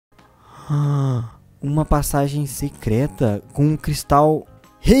Uma passagem secreta com um cristal.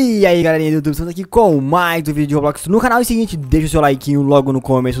 E aí galerinha do YouTube, estamos aqui com mais um vídeo de Roblox no canal. É o seguinte, deixa o seu like logo no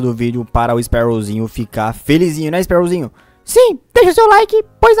começo do vídeo para o Sparrowzinho ficar felizinho, né Sparrowzinho? Sim, deixa o seu like,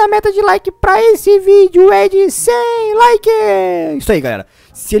 pois a meta de like pra esse vídeo é de 100 likes. Isso aí galera,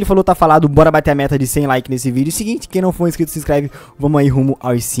 se ele falou tá falado, bora bater a meta de 100 likes nesse vídeo. Seguinte, quem não for inscrito se inscreve, vamos aí rumo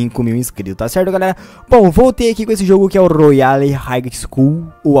aos 5 mil inscritos, tá certo galera? Bom, voltei aqui com esse jogo que é o Royale High School,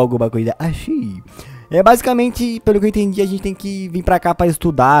 ou alguma coisa assim. É basicamente, pelo que eu entendi, a gente tem que vir pra cá pra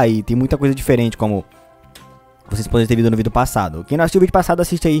estudar e tem muita coisa diferente, como vocês podem ter visto no vídeo passado. Quem não assistiu o vídeo passado,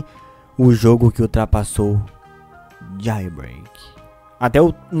 assiste aí o jogo que ultrapassou Jailbreak. Até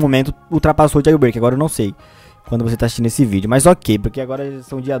o momento ultrapassou Jailbreak, agora eu não sei quando você tá assistindo esse vídeo, mas ok, porque agora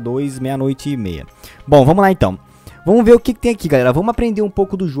são dia 2, meia-noite e meia. Bom, vamos lá então. Vamos ver o que tem aqui, galera. Vamos aprender um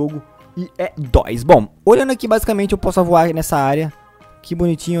pouco do jogo e é dóis. Bom, olhando aqui, basicamente eu posso voar nessa área. Que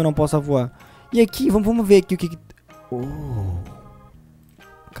bonitinho, eu não posso voar. E aqui, vamos ver aqui o que...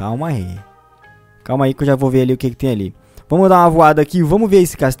 Calma aí. Calma aí que eu já vou ver ali o que tem ali. Vamos dar uma voada aqui, vamos ver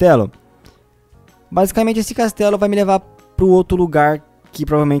esse castelo. Basicamente esse castelo vai me levar pro outro lugar, que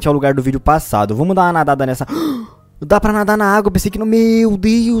provavelmente é o lugar do vídeo passado. Vamos dar uma nadada nessa... Dá pra nadar na água, pensei que não... Meu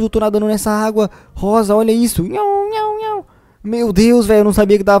Deus, eu tô nadando nessa água rosa, olha isso. Meu Deus, velho, eu não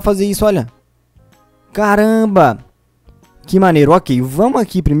sabia que dava pra fazer isso, olha. Caramba. Que maneiro, ok, vamos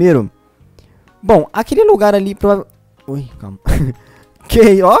aqui primeiro. Bom, aquele lugar ali... Ui, calma.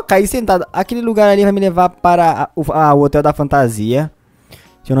 Ok, ó, caí sentado. Aquele lugar ali vai me levar para o Hotel da Fantasia.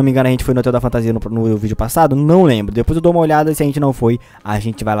 Se eu não me engano, a gente foi no Hotel da Fantasia no vídeo passado. Não lembro. Depois eu dou uma olhada. Se a gente não foi, a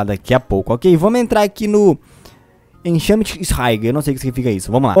gente vai lá daqui a pouco, ok? Vamos entrar aqui no Enchantment High. Eu não sei o que significa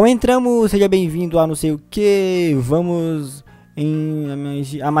isso. Vamos lá. Bom, entramos. Seja bem-vindo a não sei o que. Vamos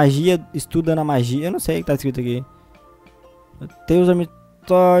em... A magia... Estudando a magia. Eu não sei o que tá escrito aqui. Tem os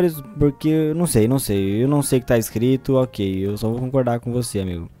porque eu não sei, eu não sei o que tá escrito, ok, eu só vou concordar com você,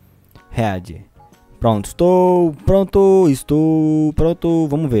 amigo. Head. Pronto, estou pronto,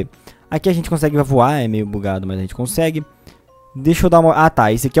 vamos ver. Aqui a gente consegue voar, é meio bugado, mas a gente consegue. Deixa eu dar uma... Ah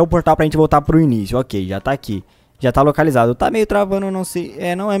tá, esse aqui é o portal pra gente voltar pro início, ok, já tá aqui. Já tá localizado, tá meio travando, não sei,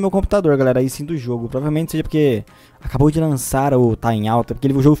 não é meu computador, galera, aí sim do jogo. Provavelmente seja porque acabou de lançar ou tá em alta, porque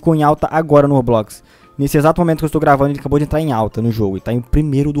o jogo ficou em alta agora no Roblox. Nesse exato momento que eu estou gravando, ele acabou de entrar em alta no jogo. E tá em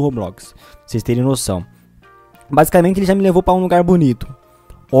primeiro do Roblox. Pra vocês terem noção. Basicamente, ele já me levou pra um lugar bonito.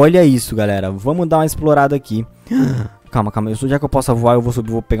 Olha isso, galera. Vamos dar uma explorada aqui. Calma. Já que eu posso voar, eu vou subir,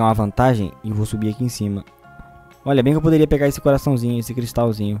 vou pegar uma vantagem. E vou subir aqui em cima. Olha, bem que eu poderia pegar esse coraçãozinho, esse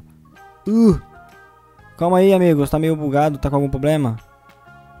cristalzinho. Calma aí, amigos. Tá meio bugado. Tá com algum problema?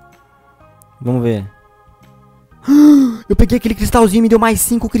 Vamos ver. Eu peguei aquele cristalzinho e me deu mais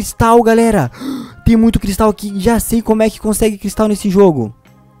 5 cristal, galera. Tem muito cristal aqui. Já sei como é que consegue cristal nesse jogo.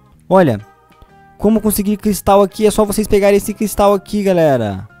 Olha. Como conseguir cristal aqui. É só vocês pegarem esse cristal aqui,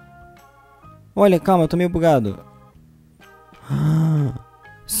 galera. Olha, calma, eu tô meio bugado.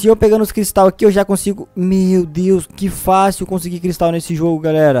 Se eu pegando os cristal aqui, eu já consigo... Meu Deus, que fácil conseguir cristal nesse jogo,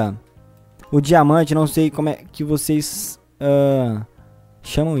 galera. O diamante, não sei como é que vocês...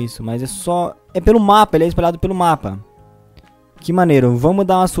 chamam isso, mas é só... É pelo mapa, ele é espalhado pelo mapa. Que maneiro, vamos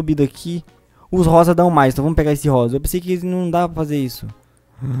dar uma subida aqui. Os rosa dão mais, então vamos pegar esse rosa. Eu pensei que não dava pra fazer isso.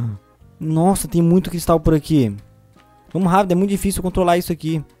 Nossa, tem muito cristal por aqui. Vamos rápido, é muito difícil controlar isso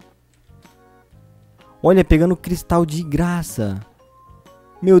aqui. Olha, pegando cristal de graça.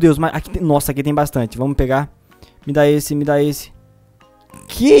 Meu Deus, mas aqui tem... Nossa, aqui tem bastante, vamos pegar. Me dá esse, me dá esse.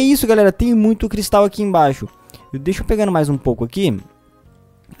 Que isso, galera, tem muito cristal aqui embaixo. Deixa eu pegando mais um pouco aqui.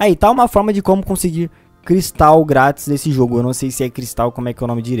 Aí, tá uma forma de como conseguir cristal grátis nesse jogo. Eu não sei se é cristal, como é que é o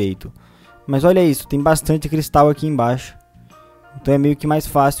nome direito. Mas olha isso, tem bastante cristal aqui embaixo. Então é meio que mais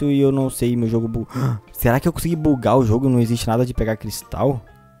fácil e eu não sei, meu jogo... Será que eu consegui bugar o jogo e não existe nada de pegar cristal?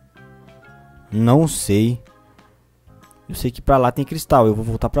 Não sei. Eu sei que pra lá tem cristal, eu vou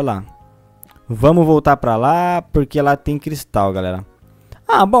voltar pra lá. Vamos voltar pra lá, porque lá tem cristal, galera.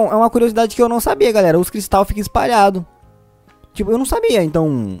 Ah, bom, é uma curiosidade que eu não sabia, galera. Os cristais ficam espalhados. Tipo, eu não sabia,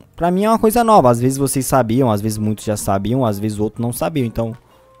 então, pra mim é uma coisa nova. Às vezes vocês sabiam, às vezes muitos já sabiam, às vezes outros não sabiam. Então,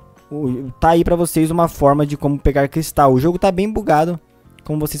 tá aí pra vocês uma forma de como pegar cristal. O jogo tá bem bugado,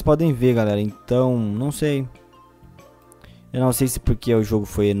 como vocês podem ver, galera. Então, não sei. Eu não sei se porque o jogo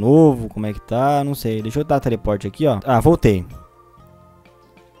foi novo, como é que tá, não sei. Deixa eu dar teleporte aqui, ó. Ah, voltei.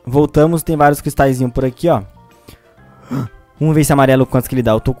 Voltamos, tem vários cristalzinhos por aqui, ó. Vamos ver esse amarelo quantos que ele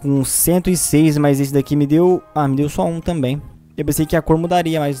dá. Eu tô com 106, mas esse daqui me deu... Ah, me deu só um também. Eu pensei que a cor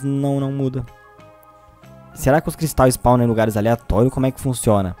mudaria, mas não muda. Será que os cristais spawnam em lugares aleatórios? Como é que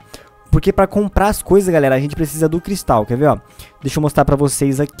funciona? Porque pra comprar as coisas, galera, a gente precisa do cristal, quer ver, ó? Deixa eu mostrar pra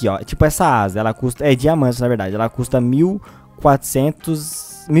vocês aqui, ó. Tipo essa asa, ela custa... É diamantes, na verdade. Ela custa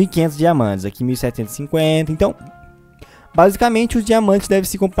 1.500 diamantes. Aqui 1.750. Então, basicamente, os diamantes devem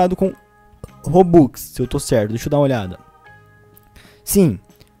ser comprados com Robux, se eu tô certo. Deixa eu dar uma olhada. Sim.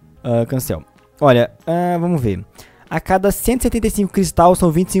 Cancel. Olha, vamos ver. A cada 175 cristais são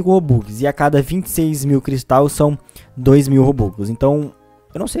 25 Robux. E a cada 26 mil cristais são 2.000 Robux. Então,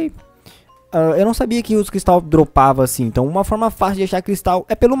 eu não sei. Eu não sabia que os cristais dropavam assim. Então, uma forma fácil de achar cristal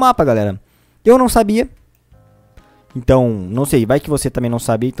é pelo mapa, galera. Eu não sabia. Então, não sei. Vai que você também não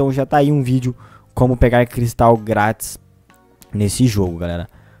sabia. Então, já tá aí um vídeo como pegar cristal grátis nesse jogo, galera.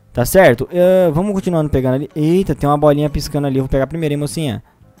 Tá certo? Vamos continuando pegando ali. Eita, tem uma bolinha piscando ali. Eu vou pegar primeiro, hein, mocinha?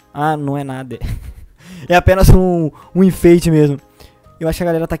 Ah, não é nada. É apenas um enfeite mesmo. Eu acho que a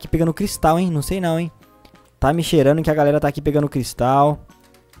galera tá aqui pegando cristal, hein? Não sei não, hein? Tá me cheirando que a galera tá aqui pegando cristal.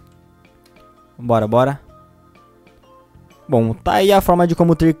 Bora, bora. Bom, tá aí a forma de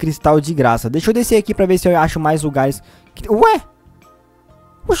como ter cristal de graça. Deixa eu descer aqui pra ver se eu acho mais lugares. Ué?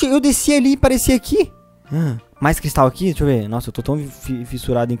 Poxa, eu desci ali e parecia aqui. Mais cristal aqui? Deixa eu ver. Nossa, eu tô tão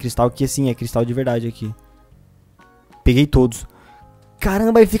fissurado em cristal que assim, é cristal de verdade aqui. Peguei todos.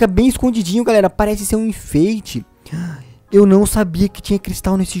 Caramba, ele fica bem escondidinho, galera. Parece ser um enfeite. Eu não sabia que tinha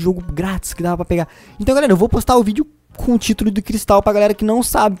cristal nesse jogo grátis que dava pra pegar. Então, galera, eu vou postar o vídeo com o título do cristal pra galera que não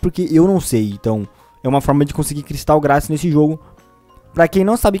sabe, porque eu não sei. Então, é uma forma de conseguir cristal grátis nesse jogo. Pra quem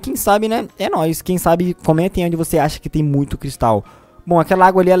não sabe, quem sabe, né? É nóis. Quem sabe, comentem onde você acha que tem muito cristal. Bom, aquela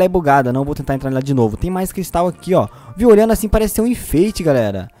água ali, ela é bugada. Não vou tentar entrar nela de novo. Tem mais cristal aqui, ó. Viu? Olhando assim, parece ser um enfeite,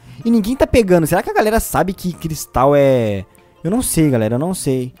 galera. E ninguém tá pegando. Será que a galera sabe que cristal é... Eu não sei, galera. Eu não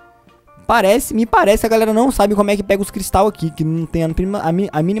sei. Me parece que a galera não sabe como é que pega os cristal aqui. Que não tem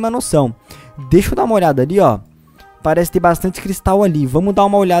a mínima noção. Deixa eu dar uma olhada ali, ó. Parece ter bastante cristal ali. Vamos dar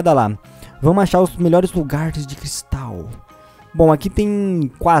uma olhada lá. Vamos achar os melhores lugares de cristal. Bom, aqui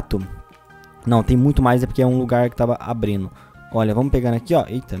tem 4. Não, tem muito mais. É porque é um lugar que tava abrindo. Olha, vamos pegando aqui, ó.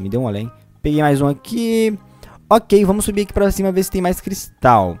 Eita, me deu um além. Peguei mais um aqui. Ok, vamos subir aqui pra cima ver se tem mais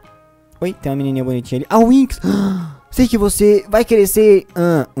cristal. Oi, tem uma menininha bonitinha ali. Ah, Winx! Sei que você vai querer ser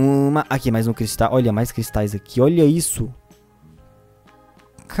uma... Aqui, mais um cristal. Olha, mais cristais aqui. Olha isso.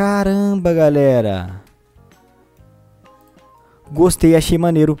 Caramba, galera. Gostei, achei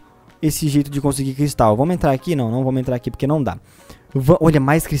maneiro esse jeito de conseguir cristal. Vamos entrar aqui? Não, não vamos entrar aqui porque não dá. Olha,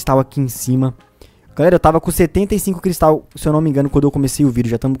 mais cristal aqui em cima. Galera, eu tava com 75 cristal, se eu não me engano, quando eu comecei o vídeo.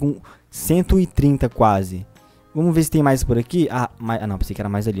 Já estamos com 130 quase. Vamos ver se tem mais por aqui. Não, pensei que era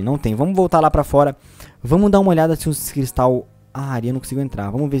mais ali. Não tem. Vamos voltar lá pra fora. Vamos dar uma olhada se os cristal... Ah, ali eu não consigo entrar.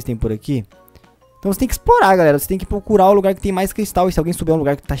 Vamos ver se tem por aqui. Então você tem que explorar, galera. Você tem que procurar o lugar que tem mais cristal. E se alguém souber um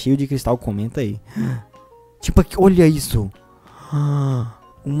lugar que tá cheio de cristal, comenta aí. Tipo aqui, olha isso.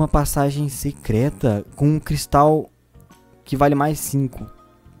 Uma passagem secreta com um cristal que vale mais 5.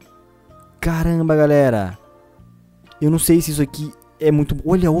 Caramba, galera. Eu não sei se isso aqui é muito...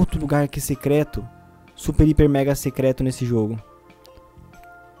 Olha outro lugar que é secreto. Super, hiper, mega secreto nesse jogo.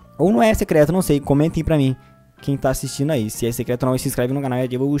 Ou não é secreto, não sei. Comentem pra mim. Quem tá assistindo aí. Se é secreto ou não, se inscreve no canal e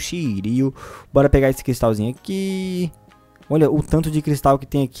ativa o Shirio. Bora pegar esse cristalzinho aqui. Olha o tanto de cristal que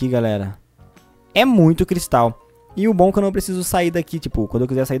tem aqui, galera. É muito cristal. E o bom é que eu não preciso sair daqui. Tipo, quando eu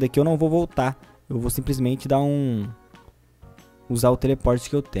quiser sair daqui eu não vou voltar. Eu vou simplesmente dar um... Usar o teleporte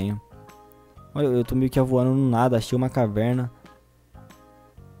que eu tenho. Olha, eu tô meio que voando no nada. Achei uma caverna.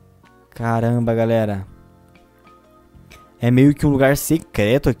 Caramba, galera. É meio que um lugar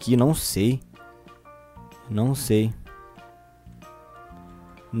secreto aqui. Não sei. Não sei.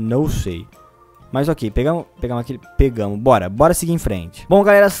 Não sei. Mas ok, pegamos aquele. Pegamos. Bora seguir em frente. Bom,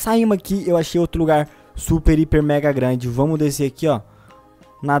 galera, saímos aqui. Eu achei outro lugar super, hiper, mega grande. Vamos descer aqui, ó.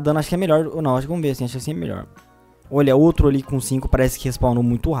 Nadando, acho que é melhor. Ou não, acho que vamos ver assim. Acho que assim é melhor. Olha, outro ali com 5. Parece que respawnou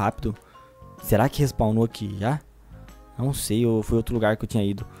muito rápido. Será que respawnou aqui já? Não sei, ou foi outro lugar que eu tinha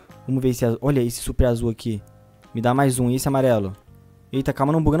ido. Vamos ver esse... Olha esse super azul aqui. Me dá mais um. E esse amarelo? Eita,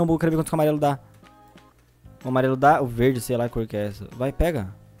 calma, não buga, não buga. Quero ver quanto que o amarelo dá. O amarelo dá... O verde, sei lá a cor que é essa. Vai,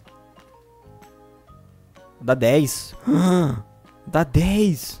 pega. Dá 10. Dá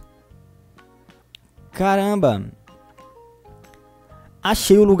 10. Caramba.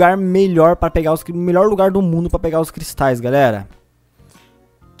 Achei o lugar melhor para pegar os... Melhor lugar do mundo para pegar os cristais, galera.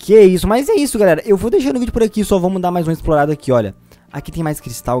 Que isso, mas é isso, galera. Eu vou deixando o vídeo por aqui, só vamos dar mais uma explorada aqui, olha. Aqui tem mais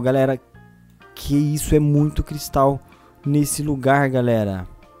cristal, galera. Que isso, é muito cristal nesse lugar, galera.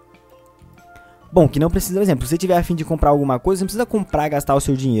 Bom, que não precisa, por exemplo, se você tiver a fim de comprar alguma coisa, você não precisa comprar e gastar o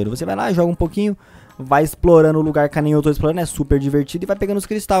seu dinheiro. Você vai lá, joga um pouquinho, vai explorando o lugar que nem eu tô explorando, é super divertido e vai pegando os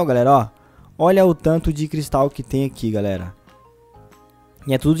cristal, galera, ó. Olha o tanto de cristal que tem aqui, galera.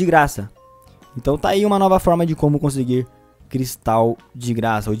 E é tudo de graça. Então tá aí uma nova forma de como conseguir cristal de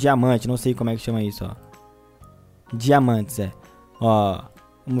graça. Ou diamante, não sei como é que chama isso, ó. Diamantes, é. Ó,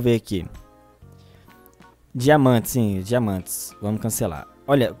 vamos ver aqui. Diamantes, sim, diamantes. Vamos cancelar.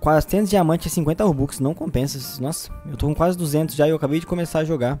 Olha, 400 diamantes e 50 Robux, não compensa. Nossa, eu tô com quase 200 já e eu acabei de começar a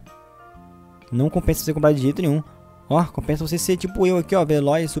jogar. Não compensa você comprar de jeito nenhum. Ó, compensa você ser tipo eu aqui, ó,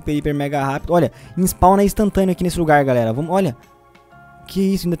 veloz, super, hiper, mega rápido. Olha, spawna instantâneo aqui nesse lugar, galera. Vamos, olha. Que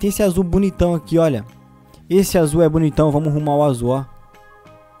isso, ainda tem esse azul bonitão aqui, olha. Esse azul é bonitão, vamos arrumar o azul, ó.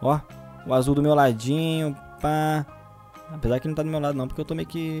 Ó, o azul do meu ladinho, pá. Apesar que não tá do meu lado não, porque eu tô meio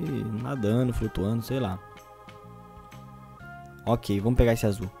que nadando, flutuando, sei lá. Ok, vamos pegar esse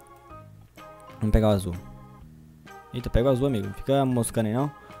azul. Vamos pegar o azul. Eita, pega o azul, amigo. Não fica moscando aí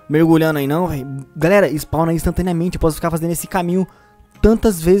não. Mergulhando aí não, velho. Galera, spawna instantaneamente. Eu posso ficar fazendo esse caminho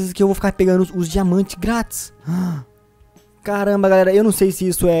tantas vezes que eu vou ficar pegando os diamantes grátis. Caramba, galera. Eu não sei se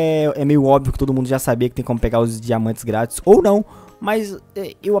isso é meio óbvio que todo mundo já sabia que tem como pegar os diamantes grátis ou não. Mas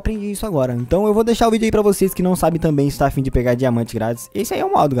eu aprendi isso agora. Então eu vou deixar o vídeo aí pra vocês que não sabem também se tá a fim de pegar diamantes grátis. Esse aí é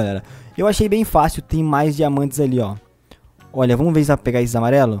o modo, galera. Eu achei bem fácil. Tem mais diamantes ali, ó. Olha, vamos ver se vai pegar esses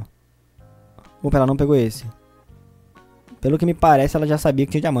amarelos. Opa, ela não pegou esse. Pelo que me parece, ela já sabia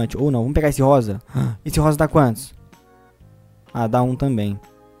que tinha diamante. Ou não, vamos pegar esse rosa. Esse rosa dá quantos? Ah, dá um também.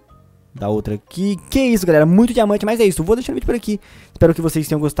 Dá outra aqui. Que isso, galera, muito diamante, mas é isso. Vou deixar o vídeo por aqui. Espero que vocês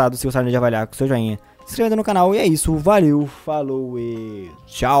tenham gostado. Se gostaram de avaliar com o seu joinha, se inscreva no canal. E é isso, valeu, falou e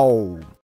tchau.